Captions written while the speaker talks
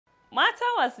Mata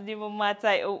masu neman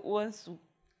mata ‘yan uwansu,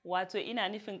 wato ina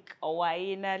nufin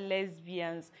ƙawaye na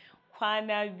lesbians,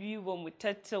 kwana biyu ba mu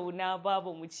tattauna ba,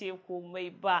 ba mu ce komai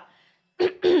ba.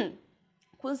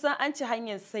 Kun san an ci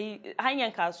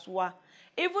hanyar kasuwa.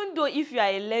 Even though if you are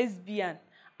a lesbian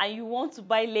and you want to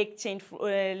buy leg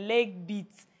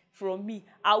beads from me,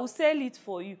 I will sell it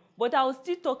for you. But I will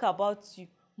still talk about you.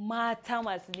 Mata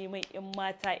masu neman ‘yan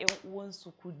mata ‘yan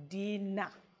uwansu ku daina.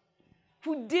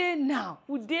 Ku daina.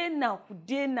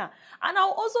 And I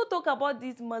will also talk about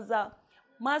this maza.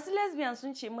 Masu lesbians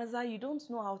sun ce maza, you don't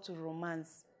know how to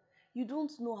romance. You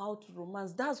don't know how to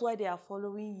romance. That's why they are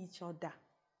following each other.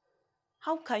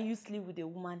 How can you sleep with a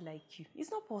woman like you?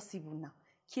 It's not possible now.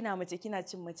 Kina mace kina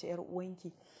cin mace ‘yar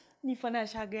uwanki. Ni fa na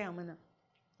sha gaya mana.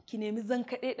 Ki nemi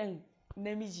zankaɗe ɗan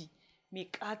namiji mai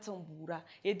ƙaton bura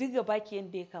ya diga baki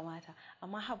yadda ya kamata.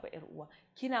 Amma haba ‘yar uwa,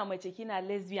 kina mace kina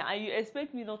lesbian and you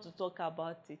expect me not to talk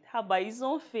about it. Haba, it's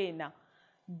not fair now.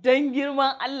 Dan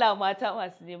girman Allah mata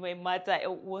masu neman mata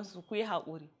 ‘yan uwansu ku yi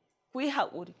haƙuri. Ku yi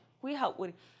haƙuri. Ku yi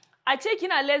haƙuri. A ce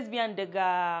kina lesbian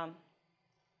daga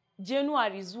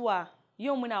January zuwa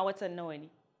yau muna watan nawa ne?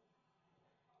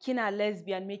 Kina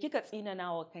lesbian, me kika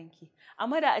tsinana wa kanki?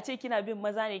 Amma da a ce kina bin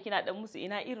maza ne kina dan musu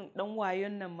ina irin dan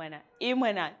wayon nan mana.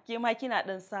 Mana, ke ma kina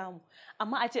dan samu.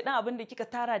 Amma a ce dan abin da kika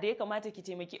tara da ya kamata ki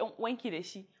taimaki ƴan uwanki da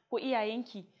shi ko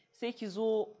iyayenki sai ki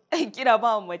zo kina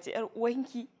ba mace ƴar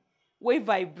uwanki wai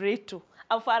vibrator.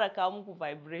 An fara kawo muku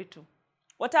vibrator.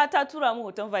 Wata ta tura mu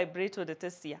hoton vibrator da ta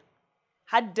siya.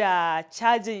 Har da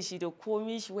cajin shi da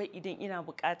komai shi wai idan ina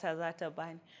bukata za ta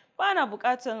bani. Ba na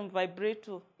bukatar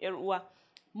vibrator ‘yar uwa.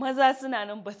 Maza suna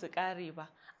nan ba su kare ba.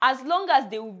 As long as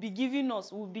they will be giving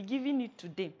us, we'll be giving it to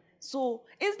them. So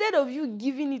instead of you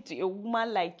giving it to a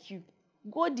woman like you,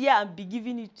 go there and be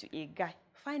giving it to a guy.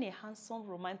 Find a handsome,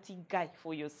 romantic guy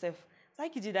for yourself. Za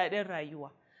ki ji daɗin rayuwa.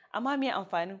 Amma me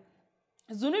amfanin?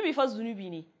 Zunubi fa zunubi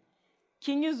ne.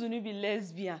 Kin yi zunubi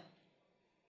lesbian.